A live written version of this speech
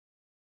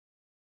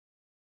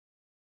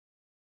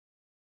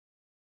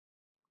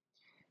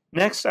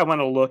Next, I want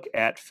to look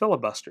at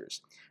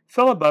filibusters.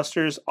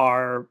 Filibusters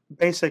are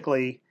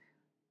basically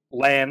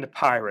land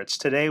pirates.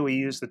 Today we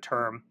use the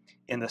term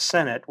in the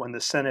Senate when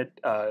the Senate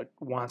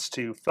wants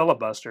to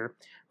filibuster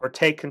or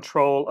take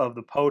control of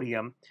the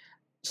podium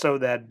so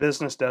that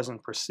business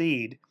doesn't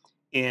proceed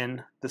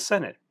in the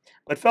Senate.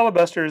 But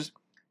filibusters,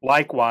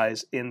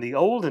 likewise, in the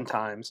olden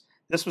times,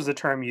 this was a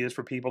term used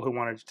for people who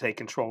wanted to take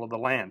control of the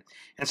land.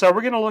 And so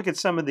we're going to look at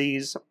some of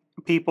these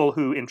people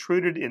who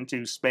intruded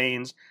into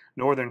Spain's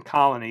northern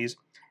colonies.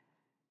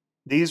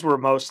 These were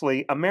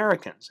mostly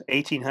Americans,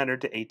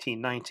 1800 to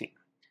 1819.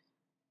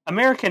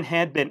 American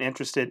had been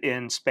interested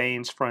in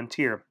Spain's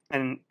frontier,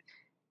 and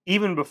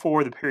even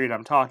before the period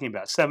I'm talking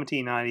about,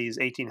 1790s,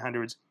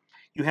 1800s,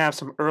 you have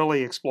some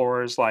early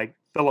explorers like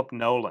Philip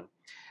Nolan.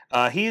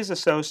 He is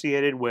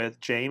associated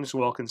with James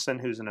Wilkinson,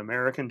 who's an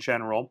American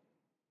general.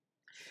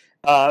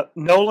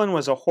 Nolan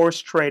was a horse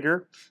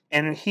trader,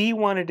 and he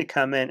wanted to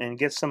come in and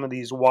get some of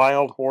these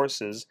wild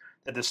horses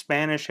that the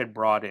Spanish had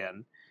brought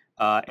in,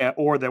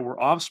 or that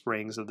were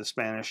offsprings of the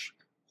Spanish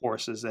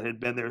horses that had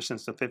been there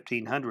since the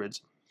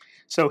 1500s.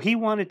 So he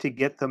wanted to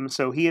get them,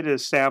 so he had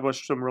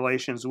established some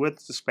relations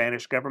with the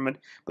Spanish government,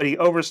 but he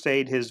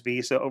overstayed his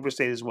visa,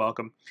 overstayed his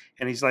welcome,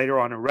 and he's later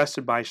on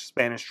arrested by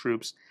Spanish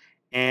troops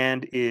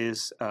and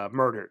is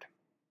murdered.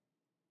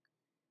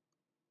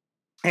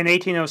 In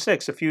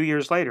 1806, a few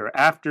years later,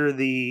 after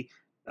the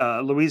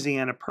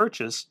Louisiana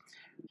Purchase,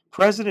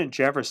 President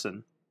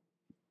Jefferson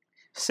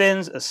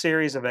sends a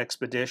series of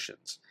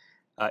expeditions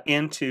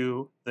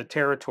into the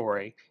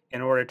territory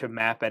in order to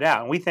map it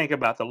out. And we think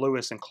about the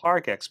Lewis and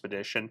Clark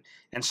expedition,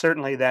 and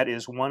certainly that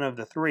is one of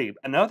the three.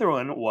 Another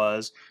one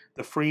was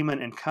the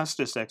Freeman and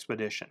Custis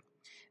expedition.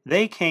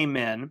 They came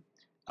in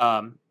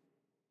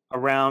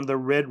around the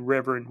Red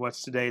River in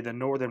what's today the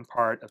northern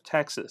part of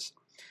Texas.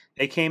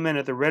 They came in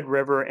at the Red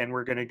River and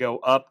were going to go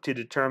up to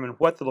determine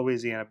what the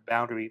Louisiana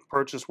boundary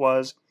purchase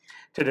was.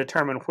 To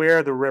determine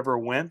where the river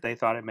went, they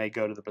thought it may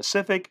go to the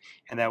Pacific,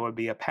 and that would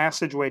be a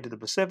passageway to the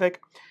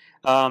Pacific.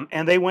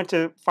 And they went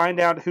to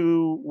find out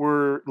who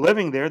were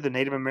living there, the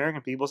Native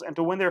American peoples, and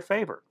to win their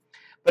favor.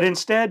 But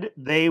instead,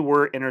 they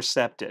were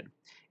intercepted.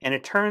 And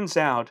it turns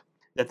out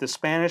that the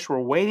Spanish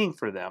were waiting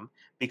for them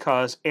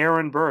because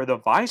Aaron Burr, the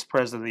Vice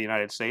President of the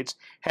United States,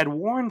 had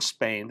warned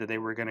Spain that they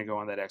were going to go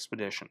on that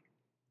expedition.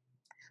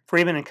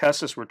 Freeman and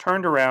Custis were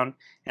turned around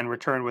and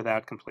returned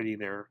without completing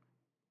their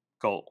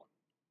goal.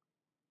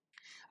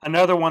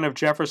 Another one of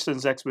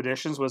Jefferson's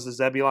expeditions was the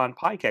Zebulon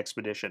Pike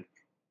expedition.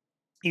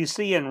 You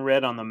see in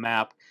red on the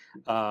map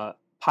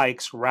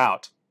Pike's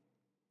route.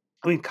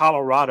 In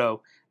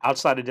Colorado,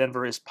 outside of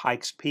Denver, is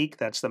Pike's Peak.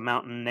 That's the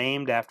mountain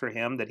named after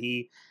him that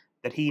he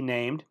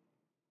named.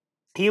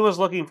 He was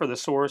looking for the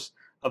source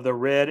of the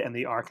Red and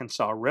the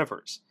Arkansas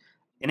rivers.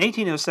 In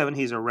 1807,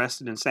 he's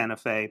arrested in Santa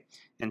Fe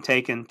and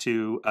taken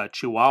to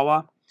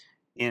Chihuahua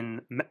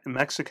in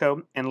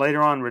Mexico, and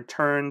later on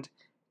returned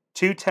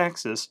to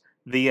Texas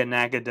via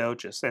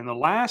Nacogdoches. In the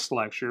last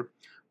lecture,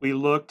 we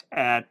looked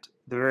at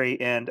the very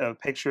end of a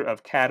picture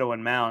of Caddo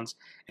and Mounds,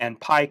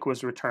 and Pike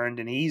was returned,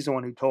 and he's the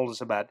one who told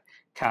us about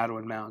Caddo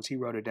and Mounds. He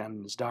wrote it down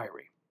in his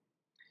diary.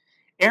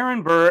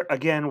 Aaron Burr,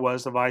 again,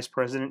 was the vice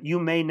president. You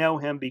may know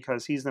him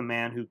because he's the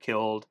man who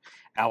killed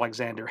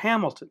Alexander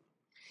Hamilton.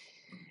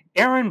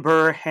 Aaron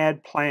Burr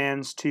had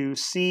plans to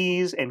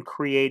seize and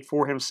create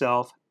for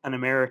himself an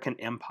American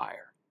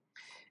empire.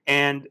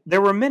 And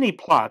there were many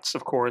plots,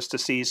 of course, to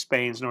seize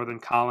Spain's northern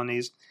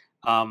colonies.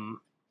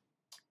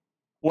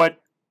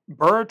 What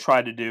Burr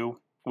tried to do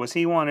was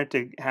he wanted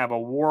to have a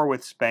war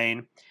with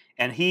Spain,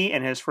 and he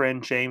and his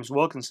friend James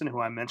Wilkinson,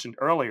 who I mentioned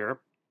earlier,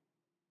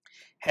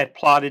 had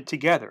plotted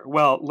together.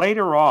 Well,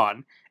 later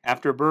on,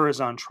 after Burr is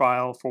on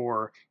trial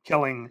for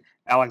killing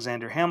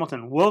Alexander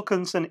Hamilton,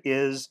 Wilkinson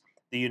is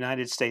the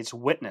United States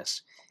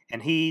witness,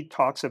 and he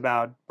talks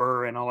about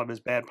Burr and all of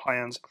his bad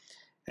plans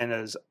and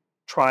is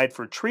tried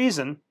for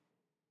treason,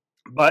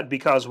 but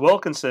because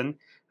Wilkinson,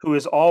 who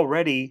is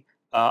already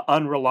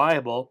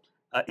unreliable,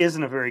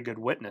 isn't a very good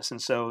witness,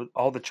 and so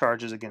all the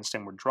charges against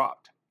him were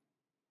dropped.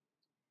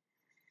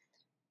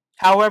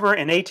 However,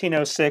 in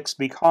 1806,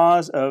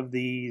 because of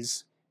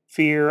these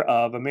fear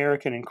of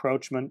American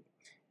encroachment,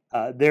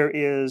 there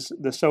is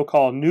the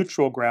so-called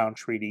Neutral Ground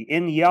Treaty.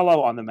 In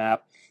yellow on the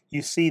map,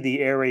 you see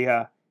the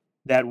area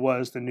that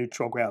was the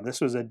neutral ground.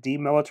 This was a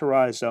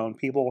demilitarized zone.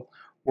 People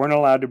weren't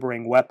allowed to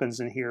bring weapons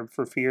in here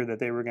for fear that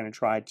they were going to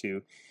try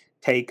to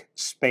take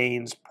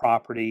Spain's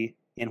property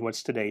in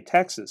what's today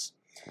Texas.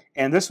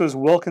 And this was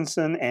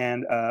Wilkinson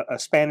and a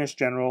Spanish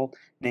general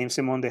named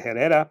Simón de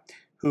Herrera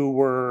who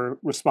were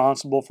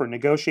responsible for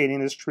negotiating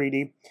this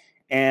treaty.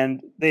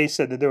 And they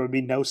said that there would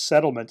be no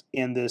settlement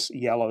in this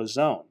yellow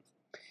zone.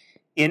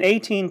 In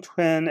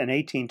 1810 and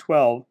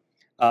 1812,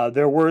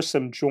 there were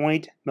some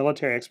joint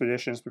military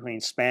expeditions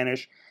between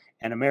Spanish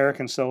and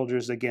American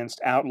soldiers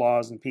against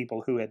outlaws and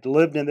people who had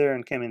lived in there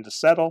and came in to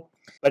settle.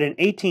 But in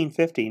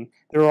 1815,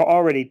 there were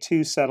already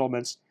two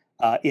settlements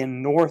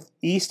in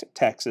northeast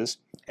Texas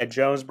at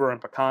Jonesboro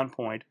and Pecan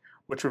Point,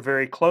 which were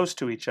very close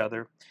to each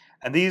other.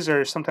 And these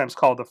are sometimes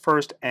called the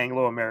first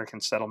Anglo-American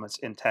settlements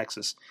in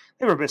Texas.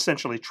 They were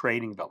essentially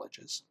trading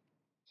villages.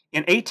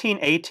 In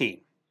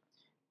 1818,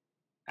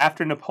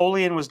 after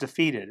Napoleon was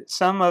defeated,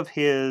 some of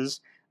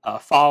his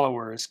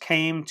followers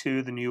came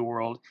to the New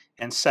World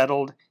and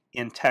settled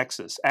in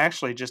Texas.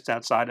 Actually, just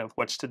outside of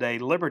what's today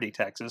Liberty,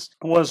 Texas,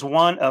 was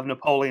one of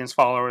Napoleon's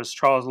followers,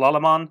 Charles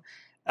Lallemand.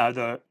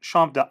 The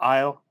Champ de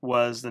Isle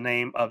was the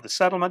name of the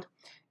settlement,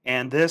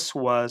 and this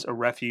was a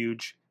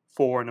refuge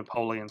for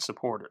Napoleon's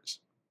supporters.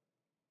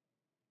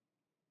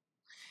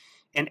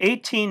 In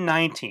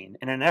 1819,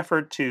 in an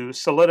effort to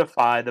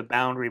solidify the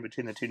boundary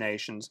between the two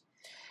nations,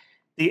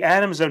 the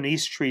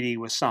Adams-Onis Treaty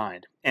was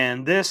signed,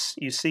 and this,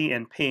 you see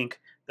in pink,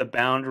 the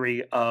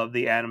boundary of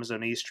the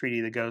Adams-Onis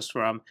Treaty that goes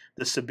from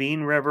the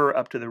Sabine River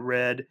up to the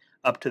Red,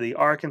 up to the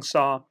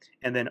Arkansas,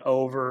 and then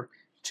over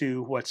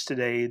to what's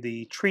today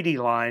the treaty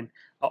line,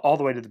 all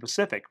the way to the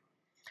Pacific.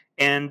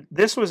 And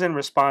this was in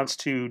response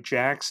to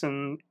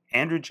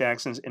Andrew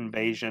Jackson's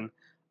invasion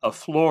of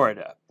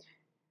Florida,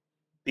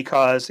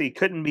 because he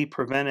couldn't be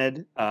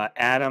prevented.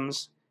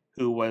 Adams,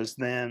 who was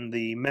then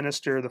the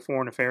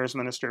foreign affairs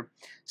minister,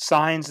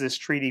 signs this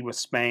treaty with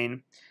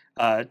Spain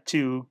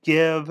to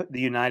give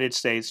the United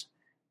States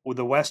with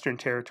the Western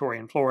Territory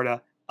in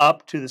Florida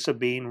up to the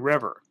Sabine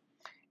River.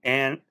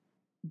 And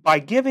by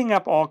giving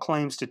up all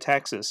claims to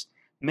Texas,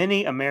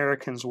 many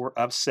Americans were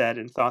upset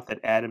and thought that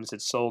Adams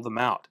had sold them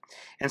out.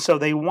 And so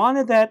they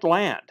wanted that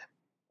land.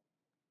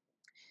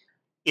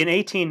 In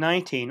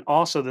 1819,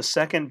 also the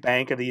Second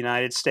Bank of the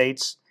United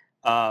States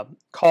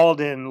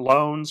called in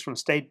loans from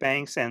state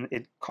banks, and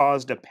it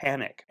caused a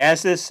panic.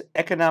 As this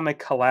economic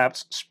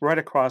collapse spread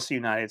across the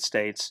United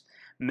States,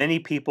 many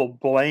people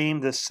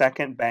blamed the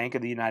Second Bank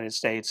of the United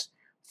States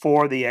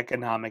for the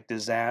economic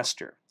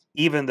disaster,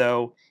 even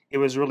though it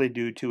was really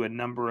due to a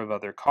number of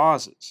other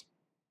causes.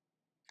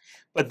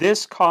 But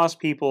this caused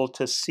people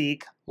to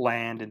seek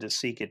land and to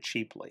seek it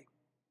cheaply.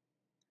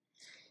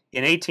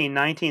 In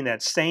 1819,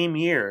 that same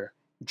year,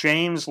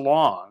 James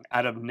Long,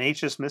 out of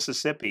Natchez,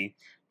 Mississippi,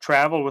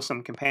 traveled with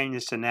some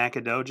companions to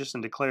Nacogdoches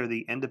and declared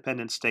the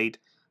independent state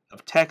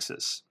of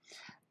Texas.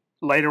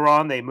 Later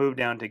on, they moved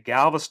down to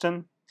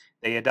Galveston.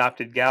 They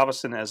adopted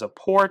Galveston as a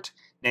port,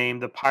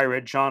 named the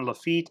pirate John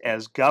Lafitte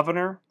as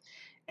governor,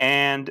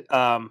 and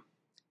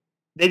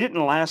they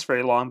didn't last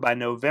very long. By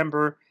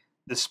November,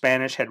 the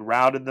Spanish had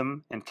routed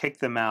them and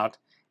kicked them out.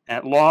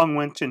 And Long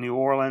went to New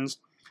Orleans,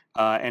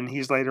 and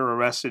he's later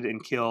arrested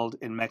and killed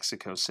in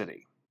Mexico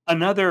City.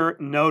 Another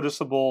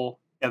noticeable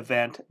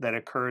event that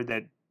occurred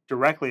that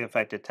directly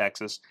affected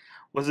Texas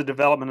was the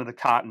development of the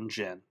cotton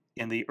gin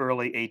in the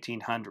early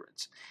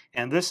 1800s.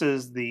 And this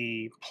is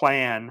the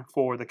plan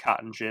for the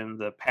cotton gin,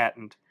 the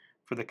patent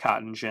for the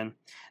cotton gin.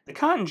 The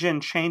cotton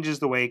gin changes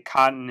the way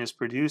cotton is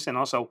produced and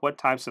also what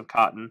types of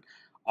cotton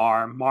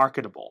are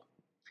marketable.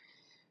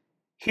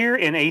 Here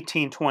in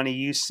 1820,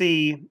 you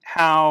see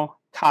how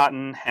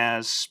cotton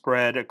has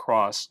spread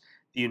across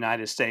the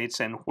United States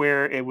and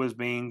where it was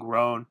being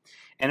grown.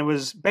 And it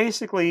was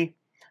basically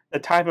the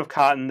type of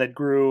cotton that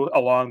grew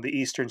along the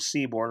eastern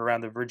seaboard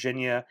around the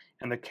Virginia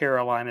and the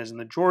Carolinas and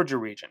the Georgia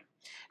region.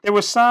 There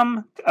was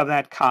some of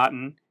that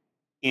cotton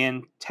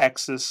in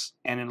Texas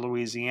and in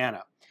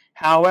Louisiana.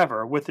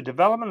 However, with the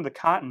development of the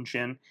cotton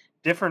gin,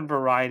 different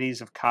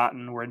varieties of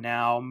cotton were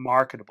now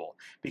marketable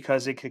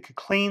because it could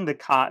clean the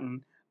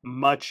cotton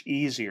much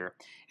easier.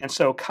 And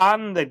so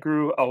cotton that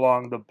grew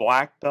along the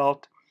Black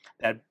Belt,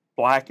 that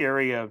black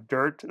area of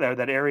dirt,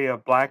 that area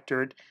of black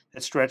dirt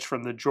that stretched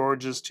from the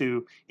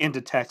Georgias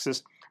into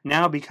Texas,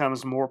 now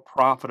becomes more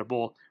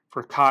profitable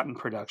for cotton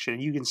production.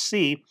 And you can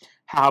see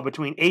how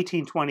between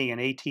 1820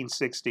 and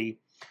 1860,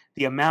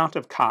 the amount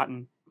of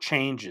cotton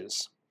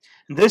changes.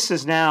 And this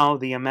is now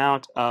the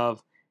amount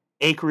of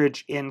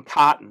acreage in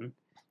cotton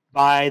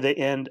by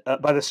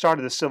the start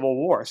of the Civil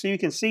War. So you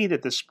can see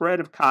that the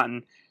spread of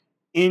cotton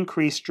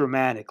increased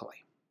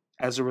dramatically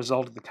as a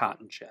result of the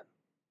cotton gin.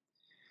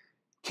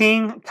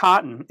 King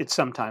cotton, it's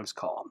sometimes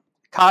called.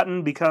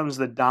 Cotton becomes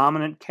the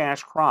dominant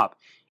cash crop,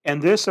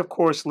 and this, of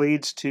course,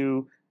 leads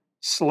to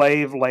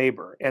slave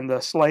labor and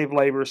the slave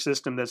labor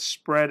system that's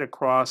spread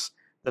across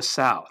the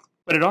South.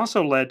 But it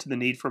also led to the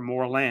need for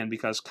more land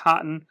because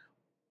cotton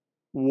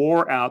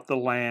wore out the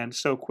land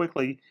so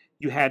quickly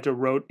you had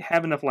to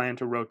have enough land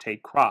to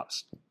rotate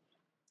crops.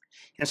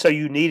 And so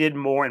you needed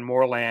more and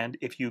more land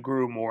if you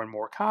grew more and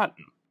more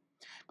cotton.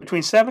 Between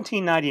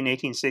 1790 and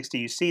 1860,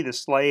 you see the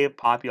slave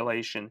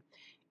population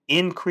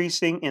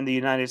increasing in the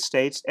United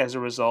States as a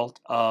result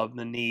of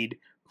the need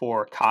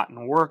for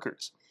cotton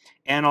workers.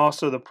 And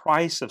also the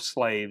price of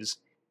slaves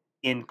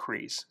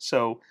increase.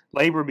 So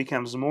labor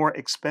becomes more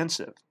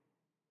expensive.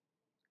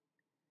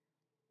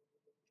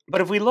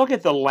 But if we look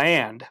at the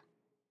land,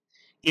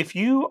 if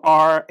you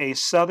are a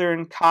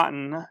southern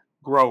cotton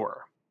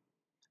grower,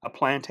 a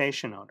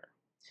plantation owner,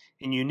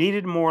 and you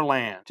needed more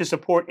land to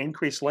support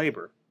increased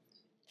labor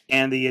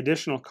and the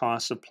additional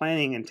costs of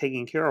planting and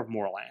taking care of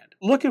more land,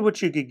 look at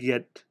what you could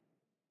get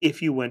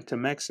if you went to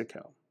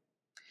Mexico.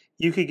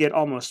 You could get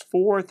almost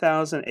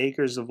 4,000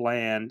 acres of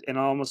land and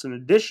almost an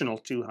additional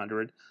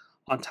 200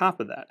 on top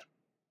of that.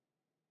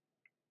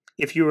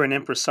 If you were an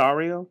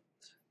impresario,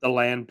 the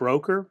land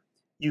broker,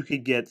 you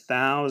could get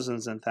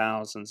thousands and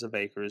thousands of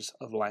acres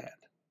of land.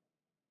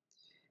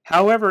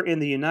 However, in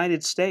the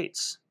United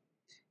States,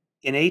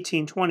 in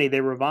 1820,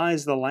 they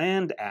revised the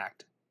Land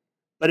Act,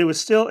 but it was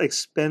still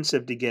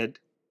expensive to get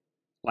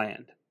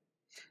land.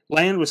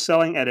 Land was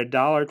selling at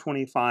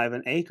 $1.25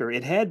 an acre.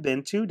 It had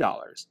been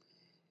 $2.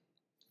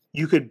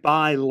 You could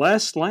buy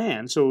less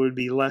land, so it would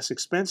be less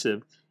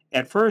expensive.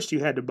 At first, you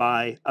had to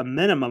buy a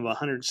minimum of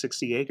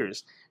 160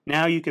 acres.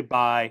 Now you could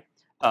buy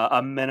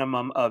a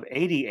minimum of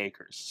 80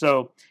 acres.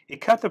 So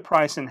it cut the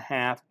price in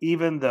half,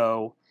 even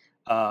though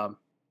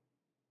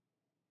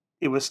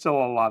it was still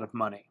a lot of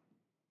money.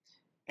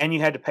 And you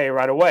had to pay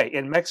right away.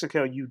 In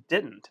Mexico, you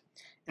didn't.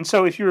 And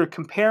so if you were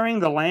comparing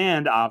the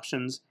land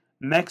options,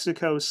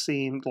 Mexico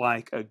seemed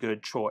like a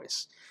good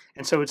choice.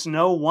 And so it's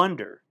no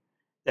wonder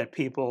that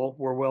people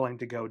were willing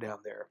to go down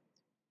there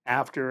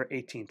after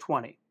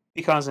 1820.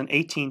 Because in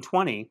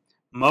 1820,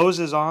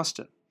 Moses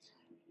Austin,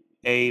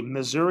 a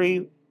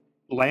Missouri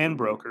land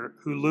broker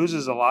who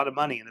loses a lot of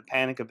money in the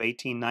Panic of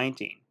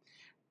 1819,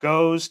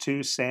 goes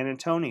to San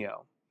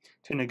Antonio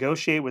to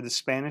negotiate with the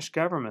Spanish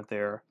government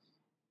there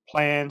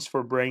plans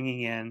for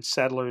bringing in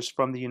settlers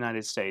from the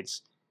United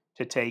States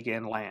to take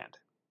in land.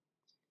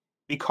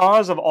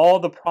 Because of all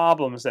the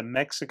problems that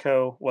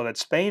that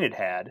Spain had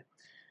had,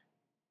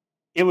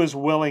 it was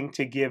willing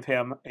to give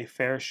him a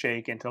fair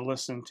shake and to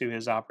listen to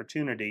his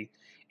opportunity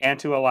and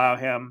to allow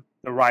him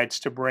the rights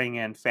to bring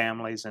in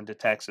families into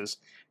Texas,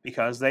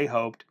 because they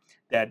hoped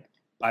that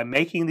by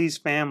making these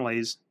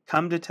families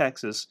come to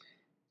Texas,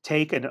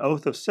 take an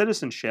oath of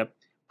citizenship,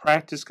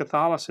 practice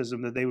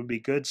Catholicism, that they would be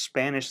good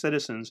Spanish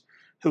citizens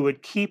who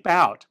would keep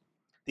out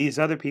these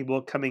other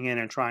people coming in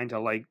and trying to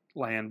lay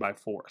land by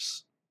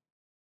force.